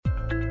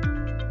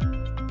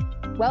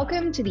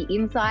Welcome to the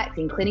Insights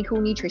in Clinical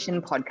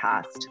Nutrition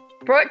podcast.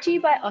 Brought to you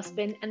by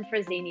Ospen and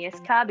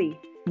Fresenius Kabi.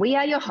 We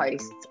are your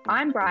hosts.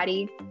 I'm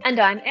Bridie. And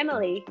I'm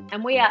Emily,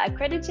 and we are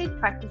accredited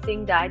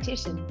practicing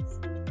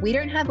dietitians. We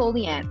don't have all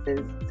the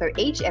answers, so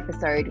each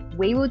episode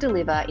we will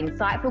deliver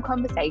insightful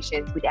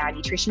conversations with our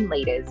nutrition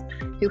leaders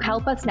who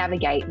help us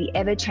navigate the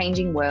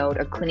ever-changing world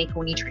of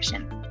clinical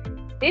nutrition.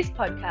 This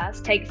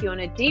podcast takes you on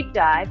a deep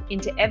dive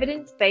into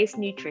evidence-based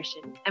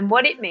nutrition and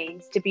what it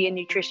means to be a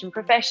nutrition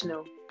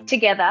professional.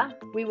 Together,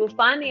 we will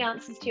find the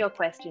answers to your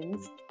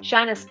questions,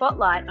 shine a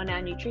spotlight on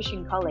our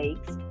nutrition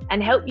colleagues,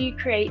 and help you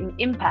create an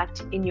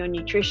impact in your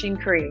nutrition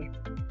career.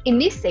 In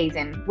this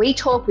season, we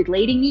talk with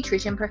leading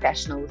nutrition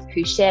professionals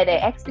who share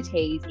their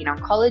expertise in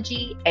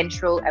oncology,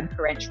 enteral, and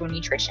parenteral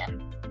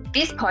nutrition.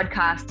 This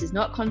podcast does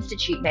not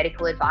constitute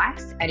medical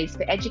advice and is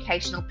for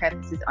educational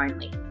purposes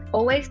only.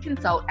 Always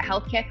consult a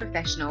healthcare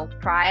professional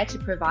prior to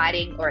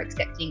providing or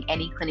accepting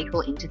any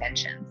clinical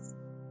interventions.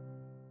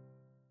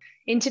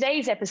 In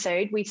today's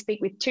episode, we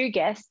speak with two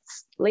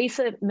guests,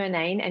 Lisa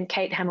Murnane and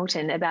Kate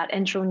Hamilton, about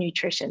enteral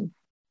nutrition.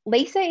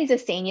 Lisa is a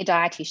senior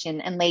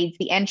dietitian and leads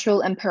the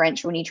enteral and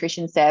parenteral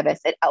nutrition service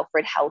at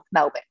Alfred Health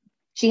Melbourne.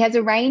 She has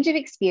a range of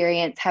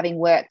experience having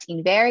worked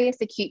in various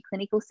acute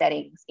clinical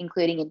settings,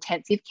 including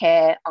intensive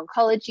care,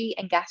 oncology,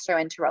 and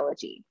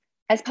gastroenterology.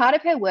 As part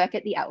of her work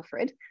at the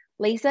Alfred,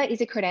 Lisa is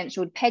a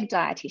credentialed PEG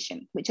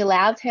dietitian, which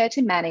allows her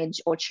to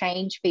manage or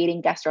change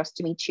feeding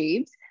gastrostomy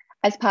tubes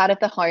as part of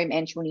the home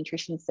enteral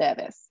nutrition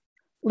service.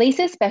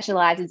 Lisa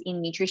specialises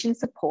in nutrition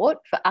support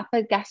for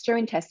upper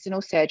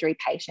gastrointestinal surgery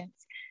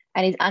patients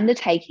and is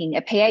undertaking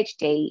a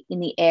PhD in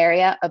the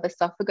area of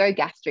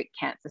esophagogastric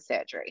cancer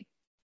surgery.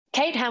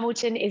 Kate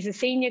Hamilton is a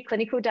senior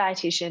clinical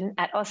dietitian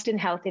at Austin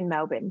Health in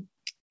Melbourne.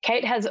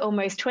 Kate has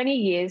almost 20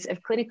 years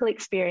of clinical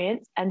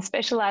experience and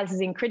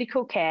specialises in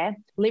critical care,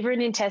 liver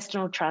and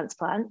intestinal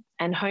transplant,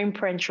 and home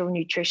parenteral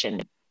nutrition.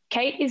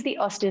 Kate is the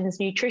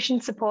Austin's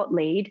nutrition support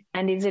lead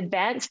and is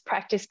advanced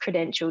practice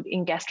credentialed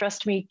in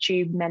gastrostomy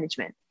tube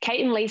management.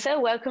 Kate and Lisa,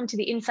 welcome to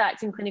the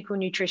Insights in Clinical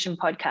Nutrition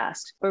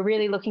podcast. We're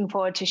really looking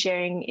forward to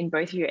sharing in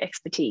both of your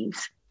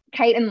expertise.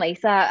 Kate and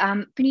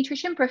Lisa, for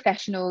nutrition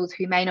professionals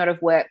who may not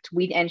have worked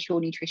with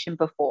enteral nutrition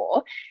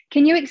before,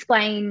 can you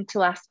explain to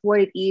us what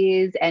it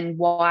is and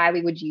why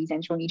we would use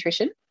enteral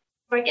nutrition?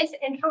 So I guess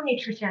enteral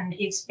nutrition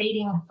is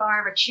feeding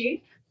via a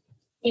tube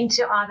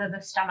into either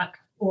the stomach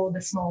or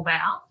the small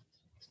bowel.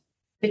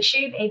 The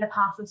tube either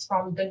passes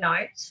from the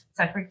nose,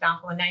 so for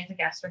example, a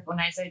nasogastric or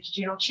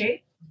nasojejunal tube,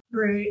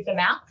 through the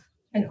mouth,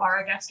 an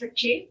orogastric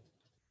tube.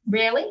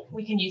 Rarely,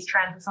 we can use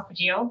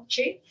transesophageal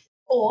tube,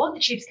 or the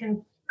tubes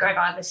can go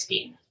via the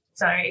skin.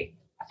 So a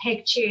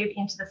PEG tube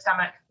into the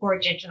stomach or a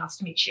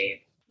jejunostomy tube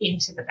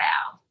into the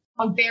bowel.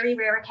 On very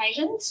rare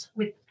occasions,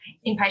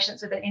 in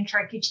patients with an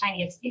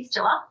enterocutaneous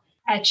fistula,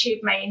 a tube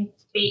may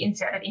be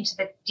inserted into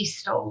the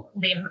distal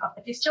limb of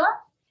the fistula,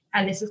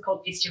 and this is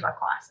called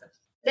fistulocholysis.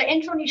 The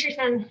enteral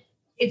nutrition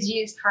is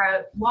used for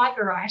a wide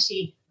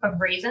variety of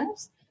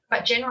reasons,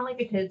 but generally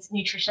because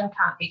nutrition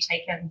can't be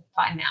taken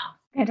by mouth.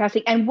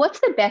 Fantastic. And what's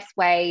the best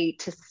way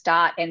to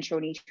start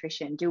enteral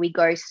nutrition? Do we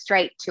go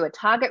straight to a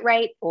target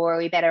rate, or are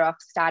we better off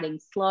starting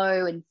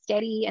slow and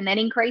steady and then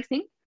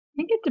increasing? I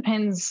think it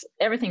depends.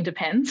 Everything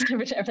depends.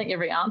 I think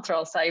every answer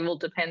I'll say will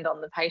depend on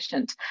the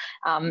patient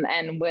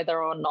and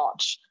whether or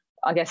not,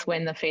 I guess,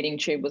 when the feeding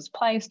tube was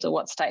placed or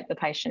what state the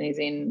patient is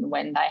in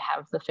when they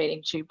have the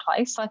feeding tube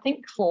placed. I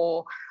think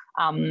for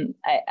an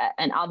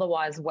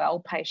otherwise well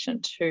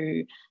patient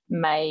who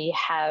may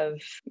have,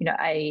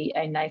 a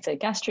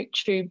nasogastric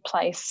tube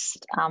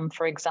placed,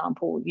 for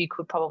example, you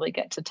could probably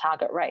get to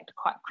target rate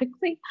quite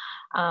quickly.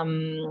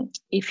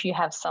 If you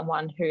have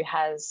someone who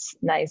has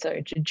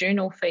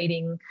nasojejunal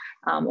feeding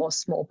or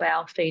small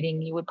bowel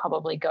feeding, you would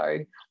probably go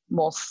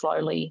more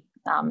slowly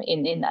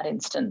in that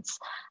instance.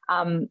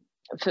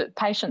 For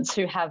patients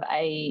who have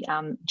a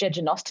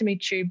jejunostomy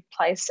tube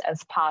placed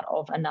as part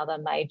of another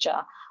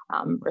major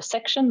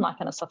resection, like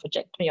an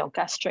esophagectomy or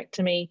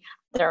gastrectomy,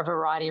 there are a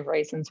variety of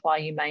reasons why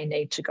you may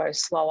need to go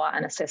slower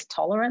and assess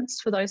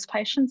tolerance for those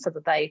patients so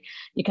that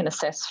you can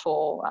assess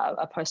for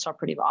a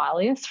postoperative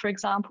ileus, for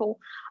example.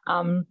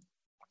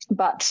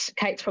 But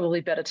Kate's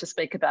probably better to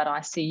speak about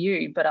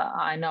ICU, but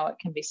I know it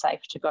can be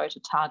safe to go to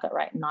target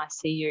rate in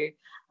ICU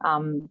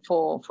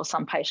for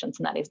some patients,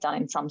 and that is done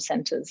in some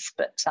centres.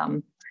 But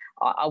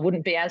I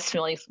wouldn't be as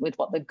familiar with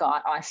what the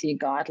ICU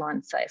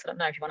guidelines say. So I don't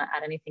know if you want to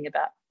add anything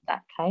about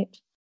that, Kate.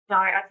 No,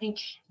 I think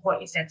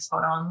what you said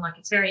spot on. Like,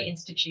 it's very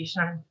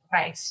institution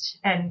based,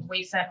 and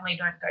we certainly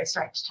don't go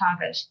straight to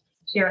target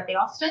here at the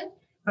Austin,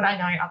 but I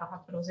know other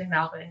hospitals in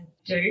Melbourne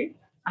do.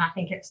 And I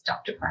think it's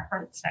doctor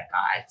preference that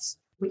guides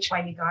which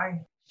way you go.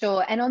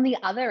 Sure. And on the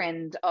other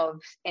end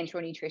of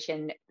enteral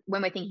nutrition,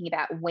 when we're thinking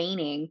about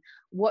weaning,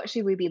 what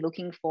should we be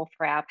looking for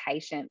our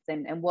patients,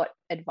 and what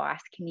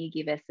advice can you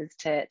give us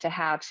as to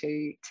how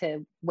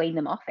to wean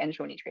them off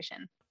enteral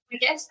nutrition? I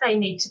guess they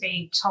need to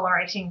be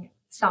tolerating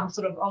some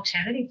sort of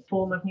alternative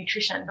form of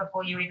nutrition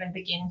before you even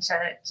begin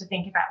to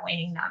think about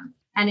weaning them.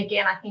 And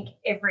again, I think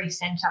every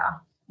centre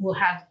will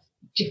have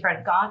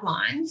different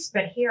guidelines,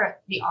 but here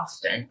at the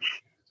Austin,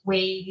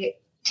 we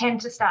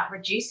tend to start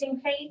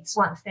reducing feeds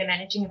once they're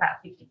managing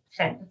about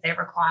 50% of their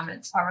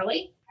requirements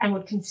orally, and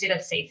would consider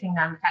ceasing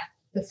them at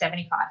the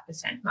 75%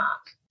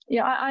 mark.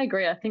 Yeah, I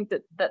agree. I think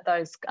that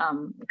those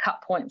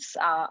cut points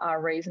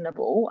are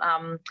reasonable,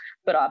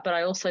 but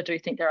I also do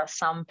think there are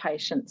some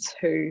patients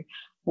who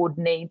would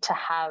need to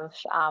have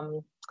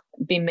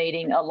be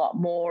meeting a lot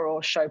more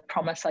or show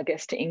promise, I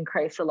guess, to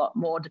increase a lot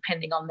more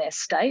depending on their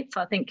state.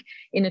 So I think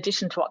in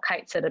addition to what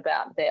Kate said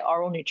about their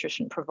oral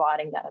nutrition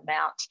providing that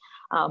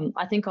amount,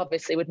 I think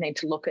obviously we'd need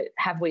to look at,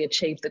 have we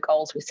achieved the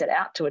goals we set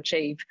out to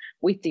achieve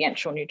with the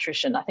enteral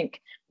nutrition? I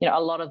think, you know,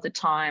 a lot of the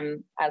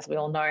time, as we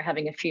all know,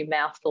 having a few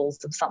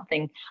mouthfuls of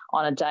something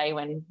on a day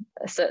when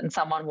a certain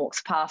someone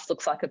walks past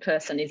looks like a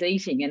person is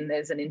eating, and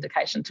there's an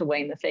indication to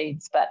wean the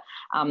feeds. But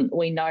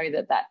we know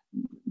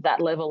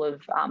that level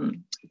of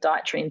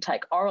dietary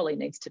intake orally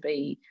needs to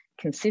be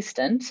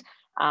consistent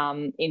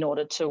in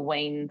order to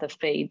wean the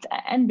feeds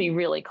and be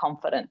really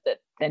confident that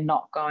they're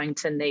not going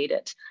to need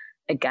it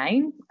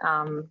again.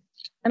 And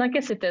I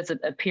guess if there's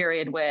a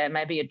period where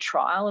maybe a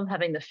trial of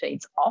having the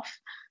feeds off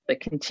but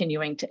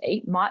continuing to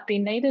eat might be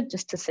needed,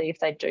 just to see if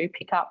they do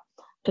pick up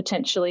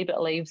potentially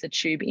but leaves the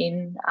tube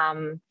in,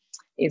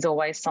 is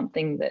always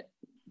something that,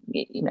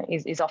 you know,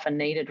 is often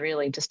needed,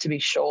 really, just to be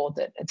sure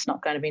that it's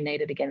not going to be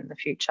needed again in the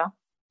future.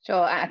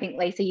 Sure. I think,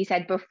 Lisa, you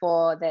said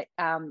before that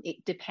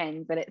it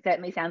depends, but it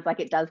certainly sounds like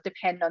it does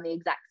depend on the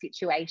exact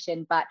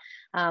situation. But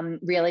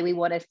really, we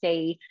want to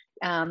see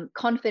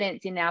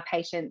confidence in our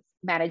patients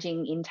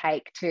managing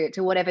intake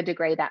to whatever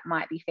degree that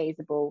might be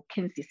feasible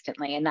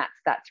consistently. And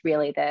that's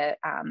really the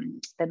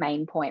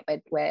main point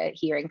that we're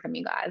hearing from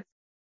you guys.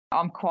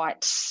 I'm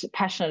quite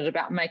passionate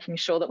about making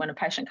sure that when a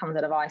patient comes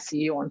out of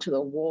ICU onto the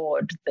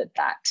ward,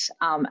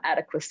 that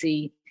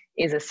adequacy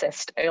is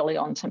assessed early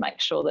on to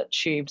make sure that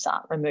tubes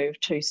aren't removed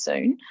too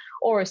soon.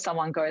 Or if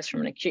someone goes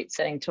from an acute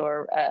setting to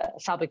a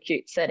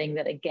subacute setting,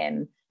 that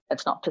again,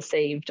 it's not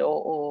perceived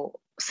or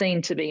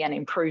seen to be an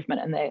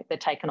improvement and they're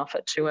taken off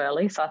it too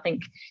early. So I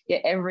think, yeah,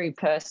 every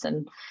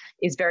person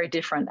is very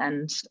different,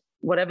 and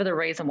whatever the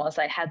reason was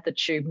they had the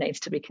tube needs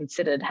to be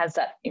considered. Has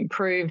that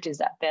improved? Is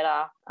that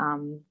better?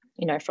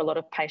 You know, for a lot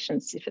of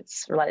patients, if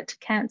it's related to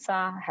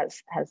cancer,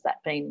 has that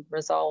been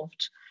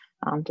resolved?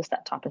 Just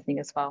that type of thing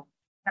as well.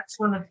 That's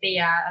one of the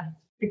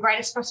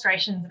greatest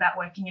frustrations about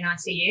working in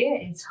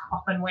ICU is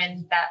often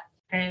when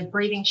that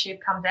breathing tube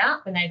comes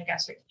out, the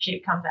nasogastric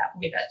tube comes out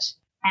with it.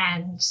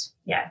 And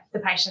yeah, the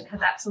patient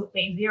has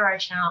absolutely zero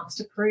chance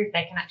to prove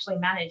they can actually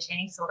manage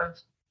any sort of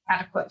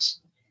adequate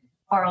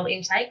oral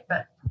intake,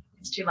 but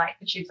it's too late.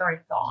 The tube's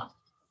already gone.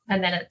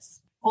 And then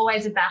it's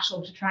always a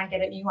battle to try and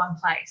get a new one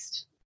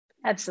placed.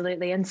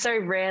 Absolutely. And so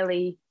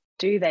rarely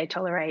do they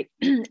tolerate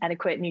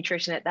adequate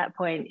nutrition at that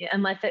point,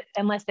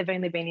 unless they've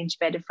only been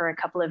intubated for a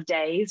couple of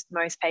days.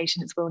 Most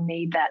patients will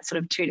need that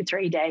sort of 2 to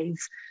 3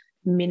 days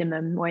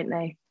minimum, won't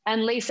they?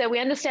 And Lisa, we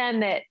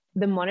understand that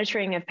the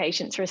monitoring of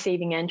patients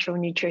receiving enteral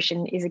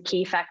nutrition is a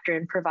key factor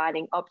in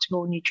providing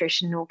optimal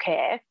nutritional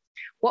care.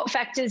 What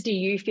factors do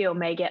you feel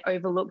may get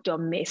overlooked or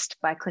missed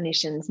by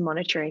clinicians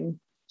monitoring?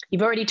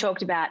 You've already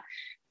talked about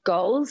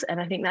goals, and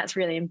I think that's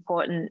really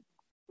important,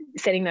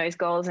 setting those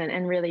goals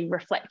and really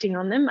reflecting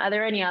on them. Are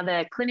there any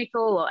other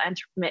clinical or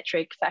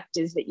anthropometric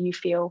factors that you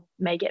feel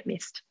may get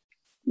missed?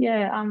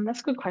 Yeah,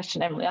 that's a good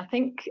question, Emily. I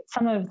think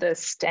some of the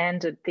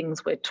standard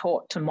things we're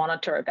taught to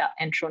monitor about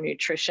enteral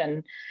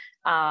nutrition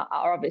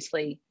are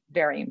obviously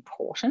very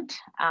important.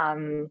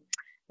 You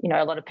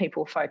know, a lot of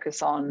people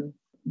focus on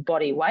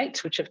body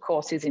weight, which of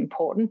course is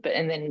important,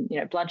 and then, you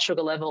know, blood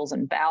sugar levels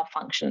and bowel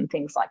function and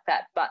things like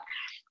that. But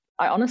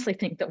I honestly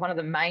think that one of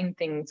the main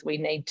things we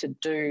need to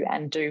do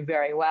and do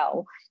very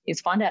well is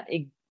find out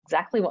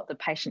exactly what the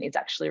patient is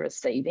actually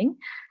receiving.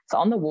 So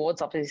on the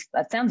wards, obviously,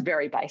 that sounds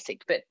very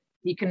basic, but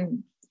you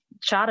can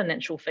chart an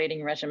enteral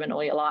feeding regimen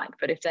all you like,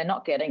 but if they're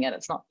not getting it,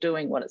 it's not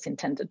doing what it's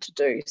intended to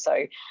do.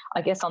 So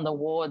I guess on the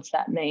wards,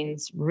 that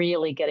means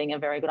really getting a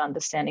very good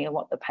understanding of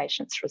what the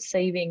patient's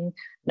receiving,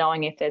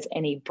 knowing if there's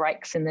any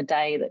breaks in the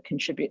day that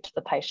contribute to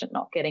the patient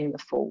not getting the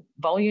full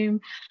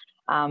volume.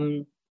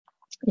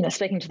 You know,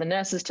 speaking to the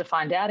nurses to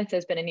find out if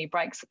there's been any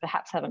breaks that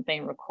perhaps haven't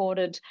been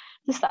recorded,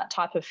 just that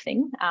type of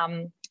thing.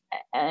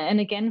 And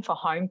again, for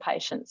home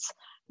patients,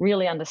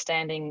 really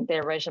understanding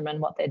their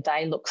regimen, what their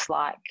day looks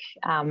like,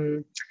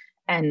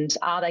 and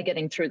are they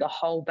getting through the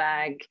whole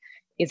bag?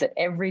 Is it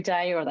every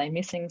day, or are they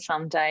missing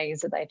some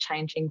days? Are they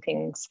changing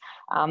things?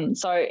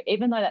 So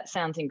even though that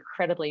sounds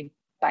incredibly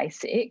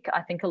basic,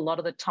 I think a lot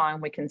of the time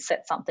we can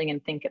set something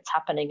and think it's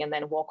happening and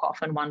then walk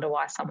off and wonder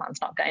why someone's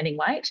not gaining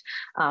weight.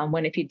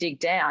 When if you dig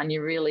down,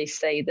 you really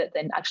see that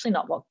they're actually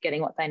not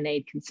getting what they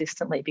need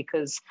consistently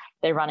because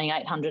they're running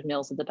 800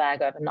 mils of the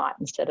bag overnight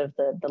instead of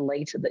the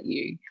litre that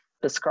you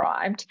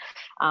prescribed.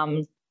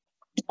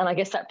 And I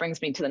guess that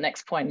brings me to the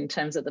next point in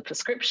terms of the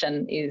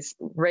prescription is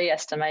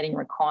re-estimating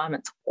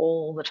requirements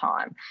all the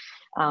time.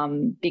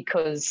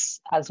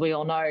 Because as we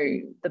all know,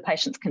 the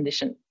patient's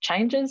condition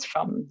changes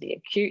from the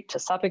acute to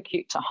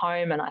subacute to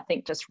home. And I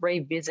think just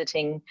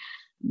revisiting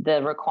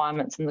the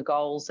requirements and the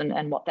goals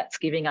and what that's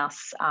giving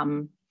us,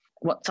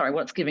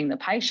 what's giving the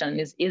patient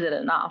is it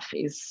enough,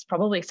 is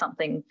probably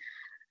something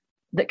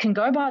that can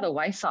go by the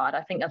wayside.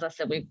 I think, as I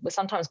said, we're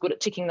sometimes good at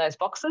ticking those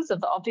boxes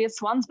of the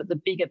obvious ones, but the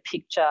bigger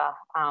picture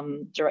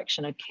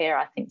direction of care,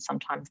 I think,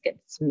 sometimes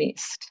gets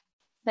missed.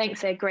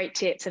 Thanks, they're great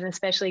tips, and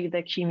especially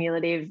the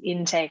cumulative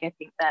intake. I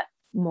think that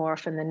more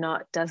often than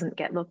not doesn't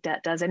get looked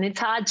at, does it? And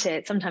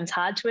it's sometimes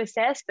hard to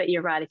assess, but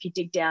you're right, if you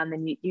dig down,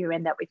 then you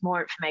end up with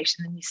more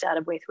information than you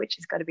started with, which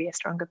has got to be a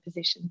stronger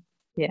position.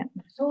 Yeah.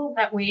 The tool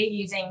that we're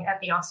using at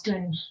the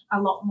Austin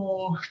a lot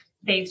more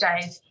these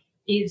days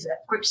is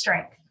grip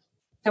strength.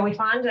 So we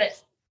find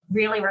it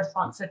really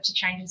responsive to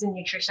changes in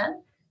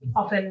nutrition,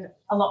 often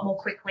a lot more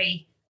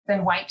quickly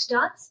than weight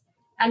does.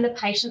 And the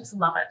patients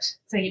love it.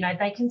 So,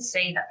 they can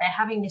see that they're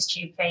having this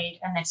tube feed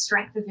and their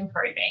strength is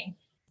improving.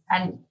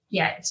 And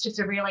yeah, it's just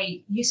a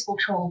really useful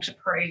tool to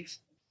prove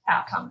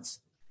outcomes.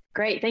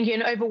 Great, thank you.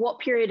 And over what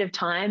period of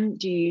time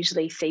do you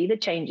usually see the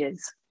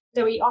changes?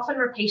 So we often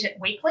repeat it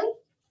weekly,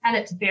 and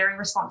it's very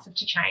responsive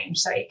to change.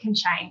 So it can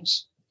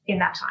change in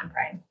that time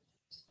frame.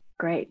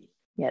 Great.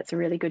 Yeah, it's a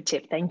really good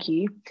tip. Thank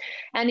you.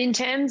 And in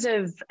terms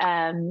of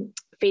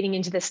feeding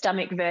into the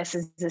stomach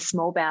versus the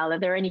small bowel, are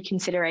there any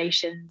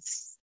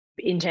considerations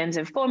in terms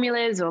of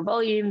formulas or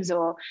volumes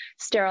or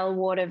sterile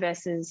water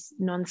versus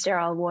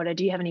non-sterile water?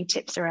 Do you have any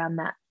tips around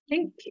that? I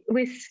think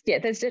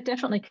there's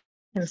definitely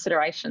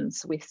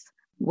considerations with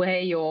where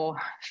you're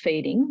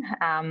feeding.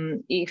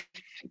 If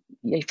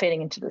you're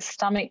feeding into the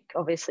stomach,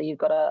 obviously you've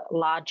got a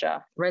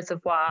larger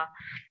reservoir,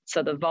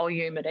 so the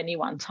volume at any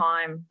one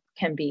time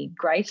can be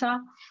greater.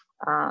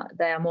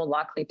 They are more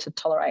likely to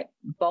tolerate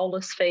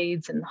bolus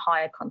feeds and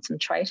higher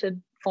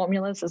concentrated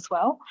formulas as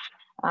well.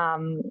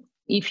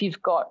 If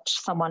you've got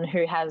someone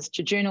who has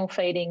jejunal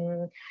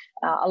feeding,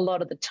 a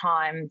lot of the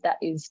time that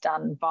is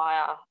done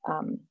via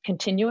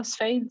continuous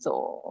feeds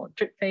or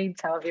drip feeds,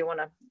 however you want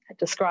to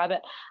describe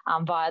it,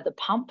 via the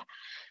pump.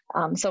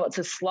 So it's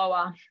a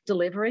slower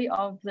delivery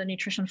of the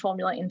nutrition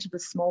formula into the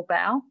small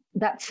bowel.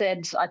 That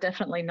said, I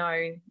definitely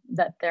know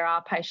that there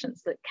are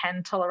patients that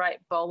can tolerate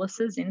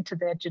boluses into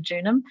their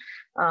jejunum.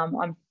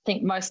 I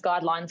think most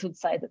guidelines would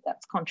say that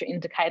that's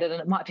contraindicated, and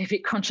it might be a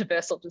bit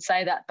controversial to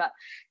say that, but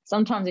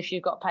sometimes if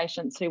you've got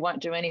patients who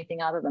won't do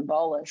anything other than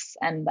bolus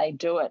and they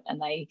do it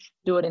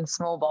in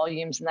small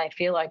volumes and they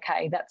feel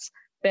okay, that's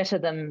better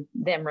than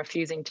them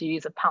refusing to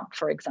use a pump,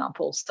 for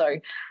example. So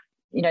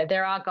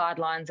there are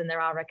guidelines and there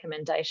are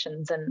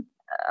recommendations, and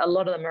a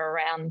lot of them are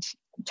around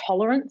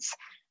tolerance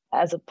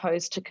as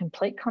opposed to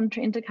complete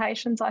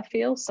contraindications, I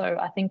feel. So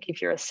I think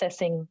if you're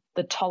assessing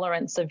the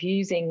tolerance of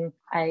using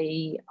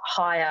a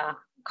higher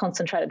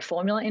concentrated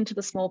formula into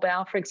the small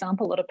bowel, for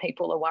example, a lot of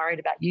people are worried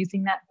about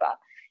using that, but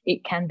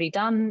it can be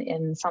done,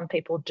 and some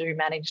people do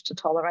manage to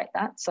tolerate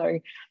that. So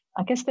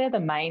I guess they're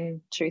the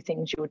main two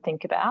things you would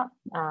think about.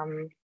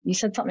 You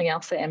said something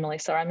else there, Emily.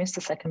 Sorry, I missed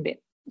the second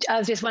bit. I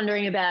was just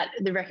wondering about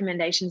the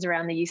recommendations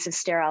around the use of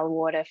sterile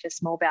water for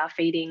small bowel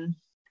feeding.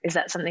 Is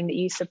that something that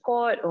you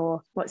support,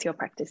 or what's your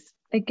practice?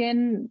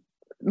 Again,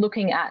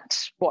 looking at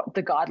what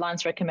the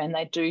guidelines recommend,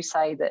 they do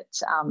say that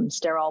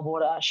sterile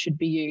water should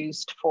be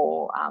used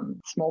for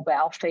small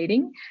bowel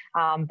feeding,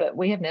 but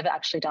we have never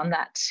actually done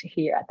that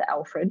here at the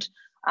Alfred.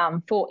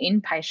 For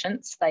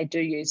inpatients, they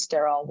do use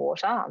sterile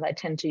water. They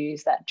tend to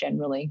use that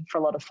generally for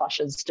a lot of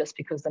flushes just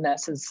because the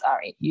nurses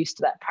are used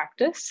to that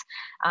practice.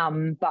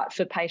 But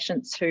for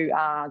patients who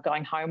are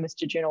going home with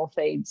jejunal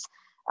feeds,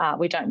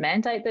 we don't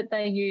mandate that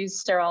they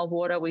use sterile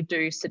water. We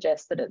do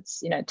suggest that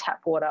it's,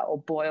 tap water or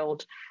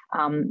boiled,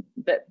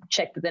 but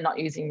check that they're not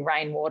using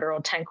rainwater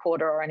or tank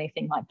water or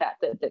anything like that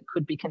that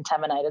could be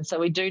contaminated. So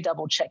we do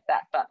double check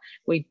that, but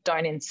we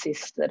don't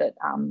insist that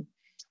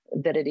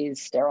it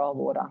is sterile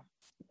water.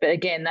 But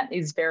again, that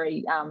is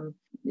very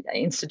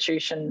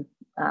institution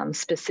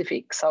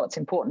specific. So it's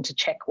important to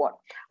check what,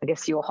 I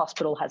guess, your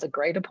hospital has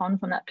agreed upon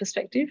from that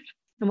perspective.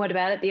 And what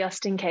about at the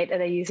Austin, Kate? Are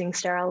they using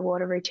sterile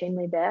water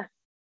routinely there?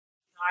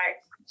 No,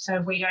 so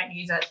we don't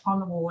use it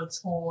on the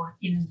wards or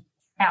in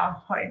our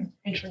home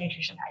enteral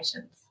nutrition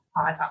patients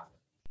either.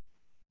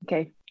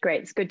 Okay,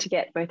 great. It's good to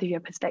get both of your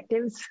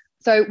perspectives.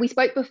 So we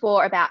spoke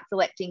before about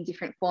selecting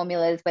different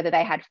formulas, whether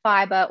they had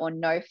fibre or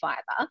no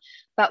fibre,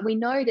 but we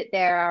know that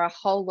there are a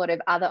whole lot of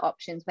other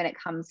options when it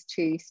comes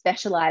to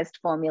specialised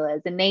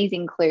formulas, and these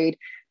include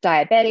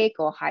diabetic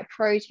or high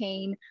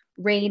protein,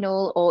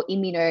 renal or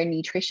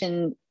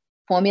immunonutrition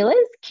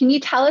formulas. Can you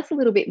tell us a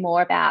little bit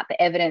more about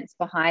the evidence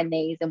behind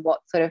these and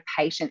what sort of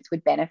patients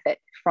would benefit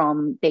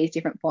from these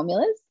different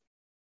formulas?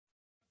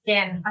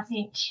 Again, I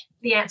think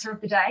the answer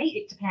of the day,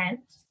 it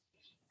depends.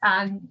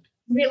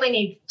 Really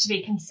need to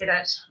be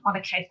considered on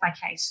a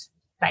case-by-case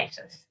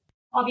basis.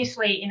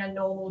 Obviously, in a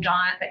normal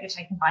diet that you're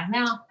taking by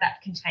mouth,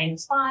 that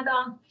contains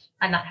fibre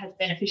and that has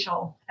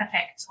beneficial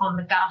effects on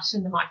the gut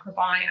and the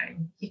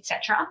microbiome,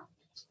 etc.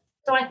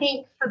 So I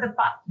think for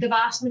the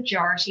vast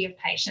majority of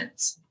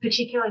patients,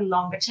 particularly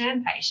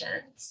longer-term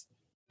patients,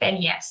 then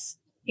yes,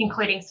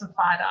 including some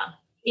fibre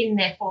in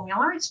their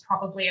formula is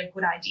probably a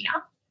good idea.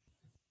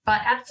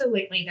 But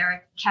absolutely, there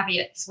are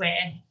caveats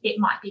where it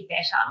might be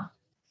better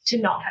to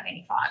not have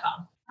any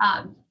fibre.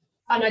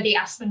 I know the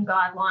Aspen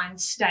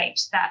guidelines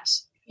state that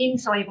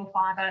insoluble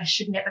fibre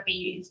should never be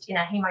used in a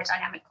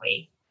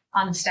hemodynamically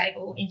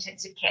unstable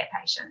intensive care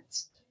patient.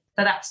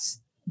 So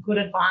that's good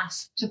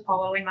advice to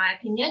follow, in my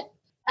opinion.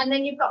 And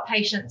then you've got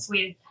patients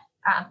with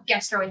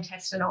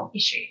gastrointestinal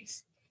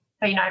issues.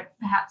 So,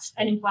 perhaps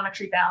an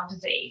inflammatory bowel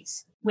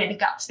disease where the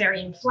gut's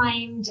very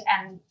inflamed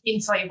and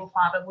insoluble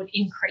fibre would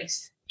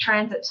increase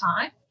transit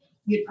time.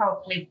 You'd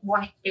probably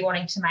be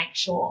wanting to make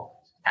sure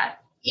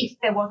that if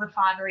there was a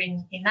fibre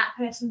in that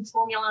person's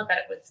formula, that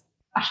it was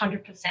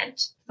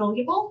 100%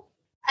 soluble.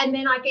 And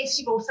then I guess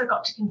you've also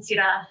got to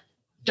consider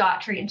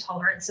dietary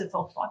intolerances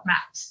or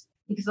FODMAPs,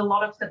 because a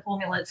lot of the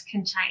formulas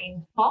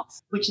contain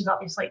FOS, which is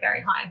obviously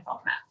very high in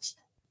FODMAPs.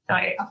 So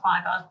a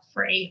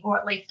fibre-free or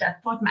at least a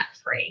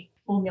FODMAP-free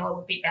formula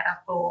would be better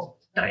for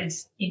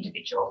those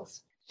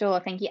individuals. Sure,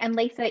 thank you. And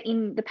Lisa,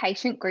 in the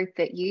patient group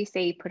that you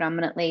see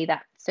predominantly,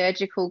 that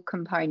surgical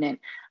component,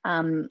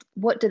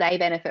 what do they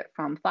benefit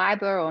from,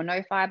 fibre or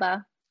no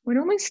fibre? We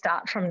normally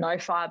start from no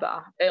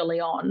fibre early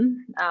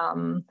on,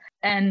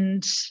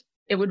 and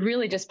it would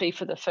really just be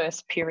for the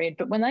first period.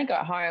 But when they go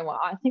home,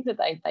 I think that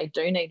they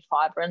do need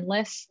fibre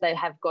unless they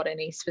have got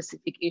any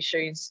specific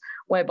issues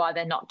whereby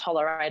they're not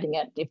tolerating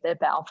it, if their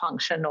bowel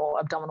function or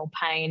abdominal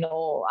pain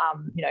or,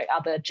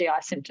 other GI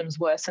symptoms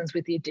worsens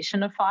with the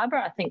addition of fibre.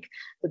 I think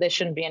that there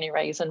shouldn't be any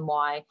reason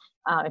why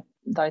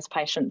those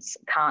patients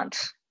can't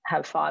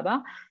have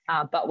fibre.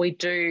 But we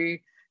do,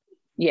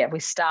 we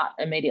start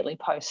immediately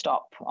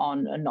post-op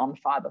on a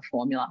non-fibre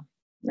formula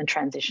and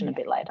transition a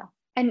bit later.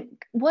 And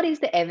what is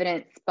the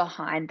evidence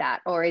behind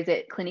that? Or is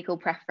it clinical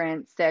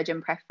preference,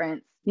 surgeon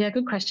preference? Yeah,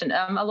 good question.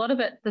 A lot of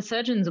it, the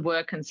surgeons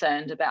were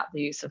concerned about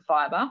the use of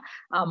fibre.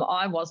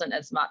 I wasn't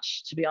as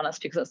much, to be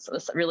honest, because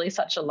it's really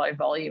such a low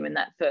volume in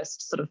that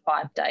first sort of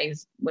 5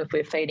 days if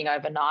we're feeding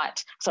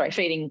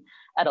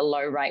at a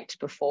low rate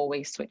before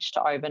we switch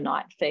to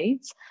overnight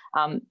feeds.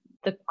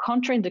 The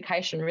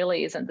contraindication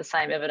really isn't the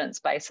same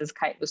evidence base as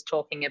Kate was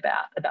talking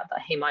about the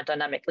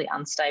hemodynamically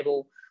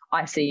unstable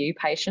ICU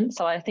patient.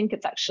 So I think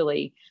it's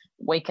actually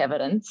weak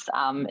evidence.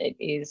 It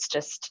is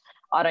just,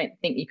 I don't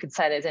think you could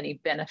say there's any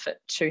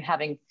benefit to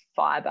having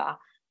fibre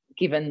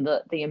given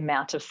that the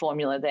amount of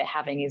formula they're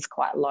having is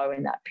quite low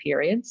in that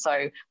period.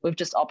 So we've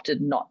just opted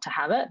not to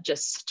have it,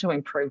 just to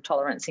improve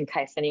tolerance in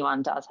case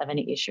anyone does have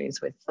any issues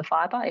with the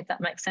fibre, if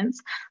that makes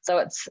sense.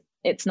 So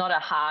it's not a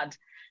hard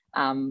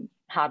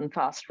and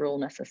fast rule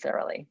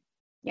necessarily.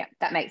 Yeah,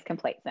 that makes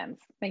complete sense.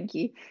 Thank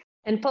you.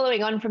 And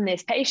following on from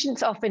this,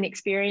 patients often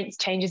experience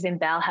changes in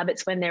bowel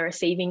habits when they're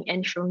receiving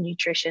enteral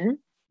nutrition.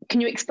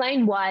 Can you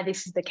explain why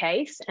this is the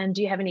case? And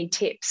do you have any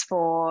tips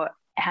for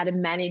how to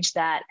manage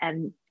that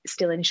and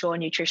still ensure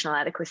nutritional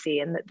adequacy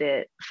and that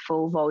the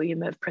full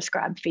volume of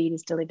prescribed feed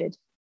is delivered?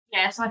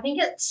 Yeah, so I think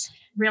it's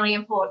really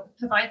important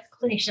for both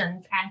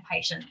clinicians and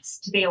patients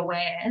to be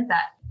aware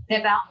that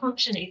their bowel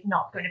function is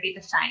not going to be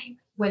the same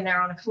when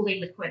they're on a fully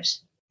liquid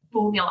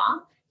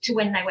formula to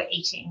when they were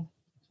eating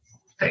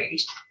food.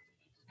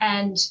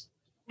 And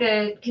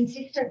the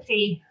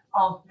consistency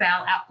of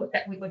bowel output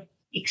that we would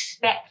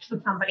expect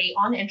for somebody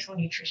on enteral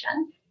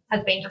nutrition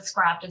has been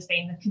described as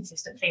being the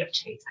consistency of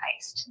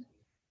toothpaste.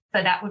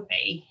 So that would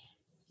be,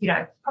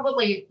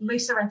 probably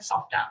looser and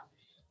softer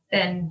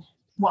than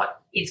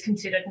what is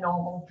considered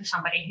normal for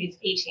somebody who's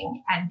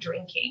eating and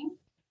drinking.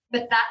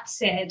 But that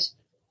said,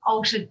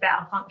 altered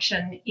bowel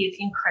function is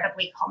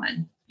incredibly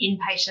common in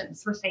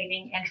patients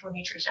receiving enteral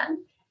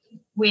nutrition,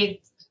 with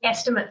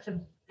estimates of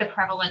the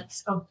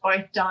prevalence of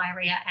both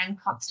diarrhoea and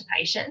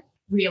constipation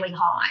really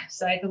high.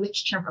 So the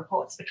literature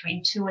reports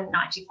between 2 and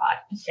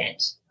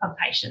 95% of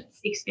patients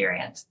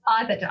experience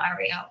either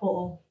diarrhoea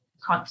or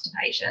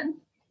constipation.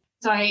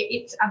 So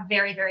it's a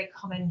very, very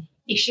common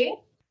issue.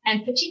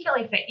 And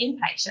particularly for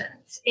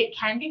inpatients, it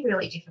can be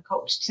really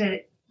difficult to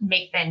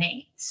meet their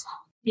needs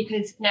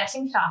because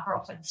nursing staff are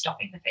often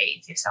stopping the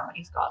feeds if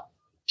somebody's got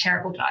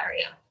terrible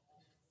diarrhoea.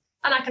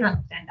 And I can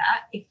understand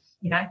that if,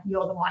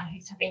 you're the one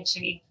who's having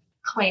to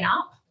clean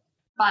up.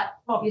 But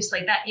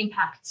obviously that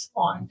impacts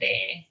on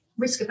their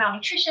risk of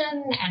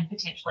malnutrition and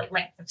potentially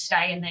length of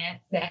stay and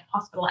their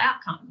hospital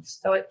outcomes.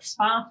 So it's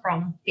far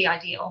from the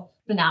ideal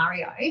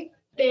scenario.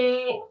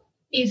 There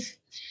is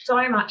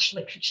so much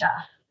literature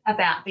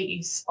about the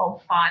use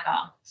of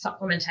fibre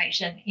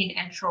supplementation in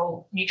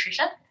enteral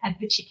nutrition and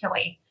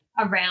particularly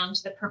around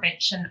the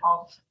prevention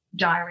of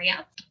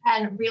diarrhoea.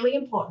 And really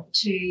important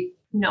to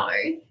know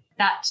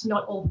that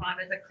not all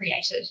fibres are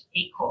created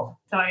equal.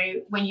 So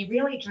when you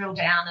really drill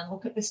down and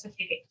look at the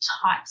specific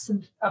types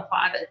of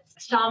fibres,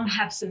 some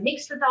have some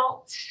mixed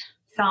results,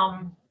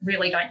 some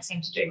really don't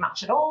seem to do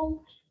much at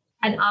all,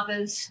 and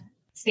others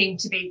seem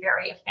to be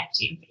very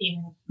effective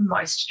in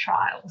most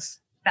trials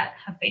that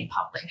have been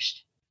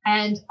published.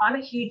 And I'm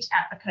a huge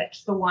advocate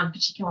for one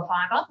particular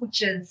fibre,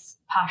 which is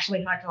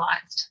partially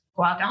hydrolyzed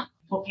guar,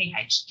 or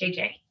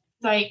PHGG.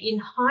 So in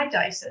high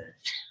doses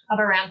of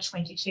around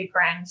 22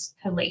 grams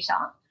per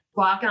litre,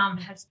 Guar gum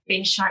has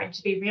been shown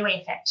to be really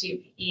effective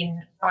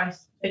in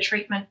both the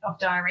treatment of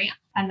diarrhoea,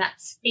 and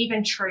that's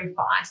even true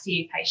for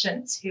ICU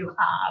patients who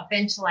are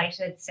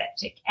ventilated,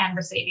 septic, and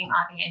receiving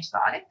IV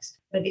antibiotics.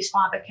 So this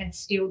fibre can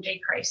still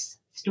decrease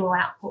stool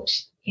output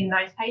in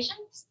those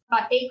patients.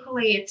 But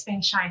equally, it's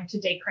been shown to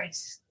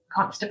decrease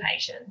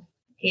constipation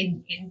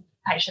in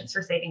patients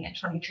receiving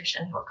enteral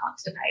nutrition who are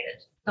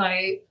constipated.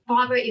 So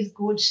fibre is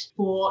good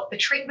for the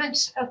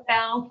treatment of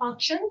bowel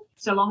function,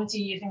 so long as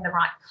you're using the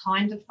right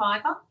kind of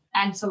fibre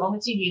and so long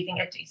as you're using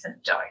a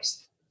decent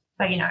dose.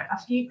 So, a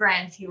few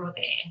grams here or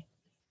there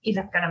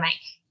isn't going to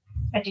make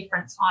a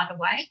difference either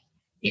way.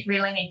 It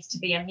really needs to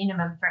be a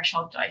minimum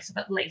threshold dose of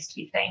at least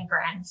 15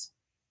 grams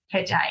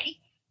per day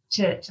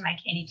to make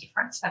any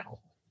difference at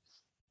all.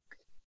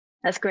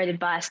 That's great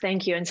advice.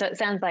 Thank you. And so it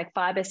sounds like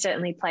fibre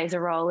certainly plays a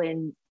role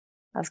in,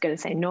 I was going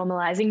to say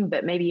normalising,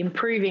 but maybe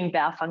improving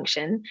bowel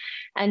function.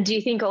 And do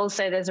you think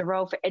also there's a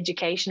role for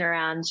education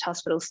around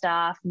hospital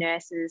staff,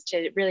 nurses,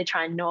 to really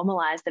try and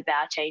normalise the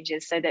bowel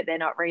changes so that they're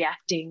not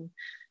reacting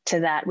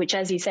to that, which,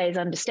 as you say, is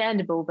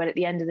understandable, but at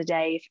the end of the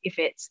day, if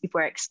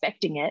we're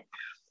expecting it,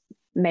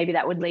 maybe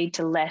that would lead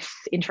to less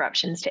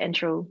interruptions to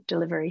enteral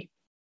delivery?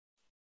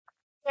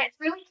 Yeah, it's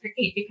really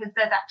tricky because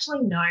there's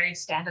actually no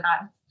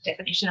standardised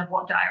definition of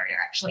what diarrhoea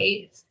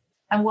actually is.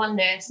 And one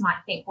nurse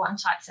might think one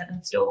type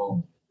 7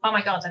 stool, oh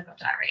my God, they've got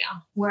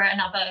diarrhoea. Where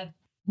another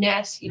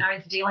nurse,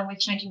 is dealing with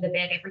changing the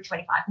bed every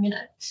 25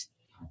 minutes.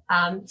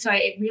 So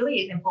it really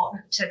is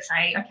important to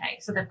say, okay,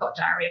 so they've got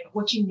diarrhoea, but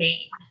what do you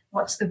mean?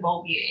 What's the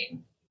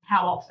volume?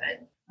 How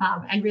often?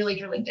 And really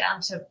drilling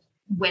down to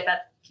whether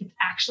it's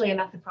actually a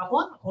method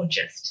problem or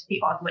just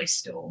the odd loose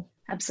stool.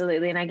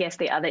 Absolutely. And I guess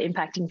the other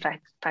impacting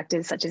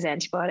factors such as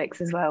antibiotics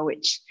as well,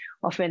 which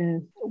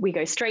often we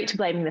go straight to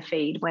blaming the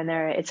feed when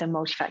it's a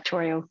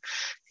multifactorial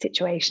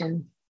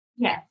situation.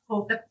 Yeah.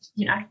 Or,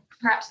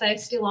 perhaps they're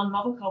still on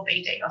Movicol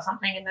BD or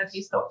something and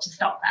nobody's thought to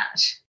stop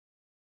that.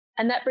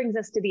 And that brings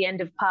us to the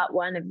end of part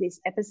 1 of this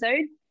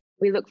episode.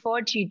 We look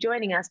forward to you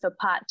joining us for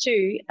part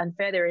 2 and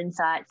further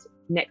insights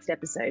next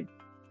episode.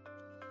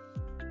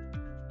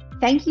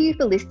 Thank you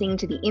for listening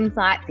to the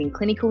Insights in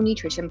Clinical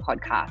Nutrition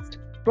podcast,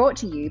 brought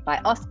to you by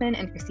Osman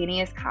and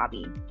Fresenius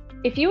Kabi.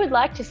 If you would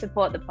like to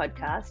support the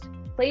podcast,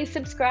 please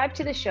subscribe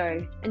to the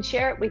show and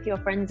share it with your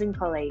friends and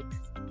colleagues.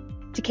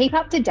 To keep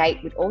up to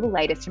date with all the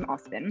latest from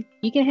Osman,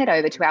 you can head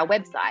over to our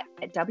website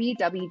at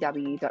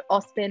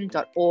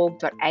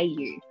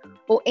www.osman.org.au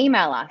or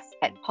email us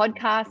at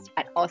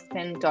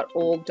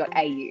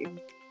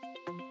podcast@osman.org.au.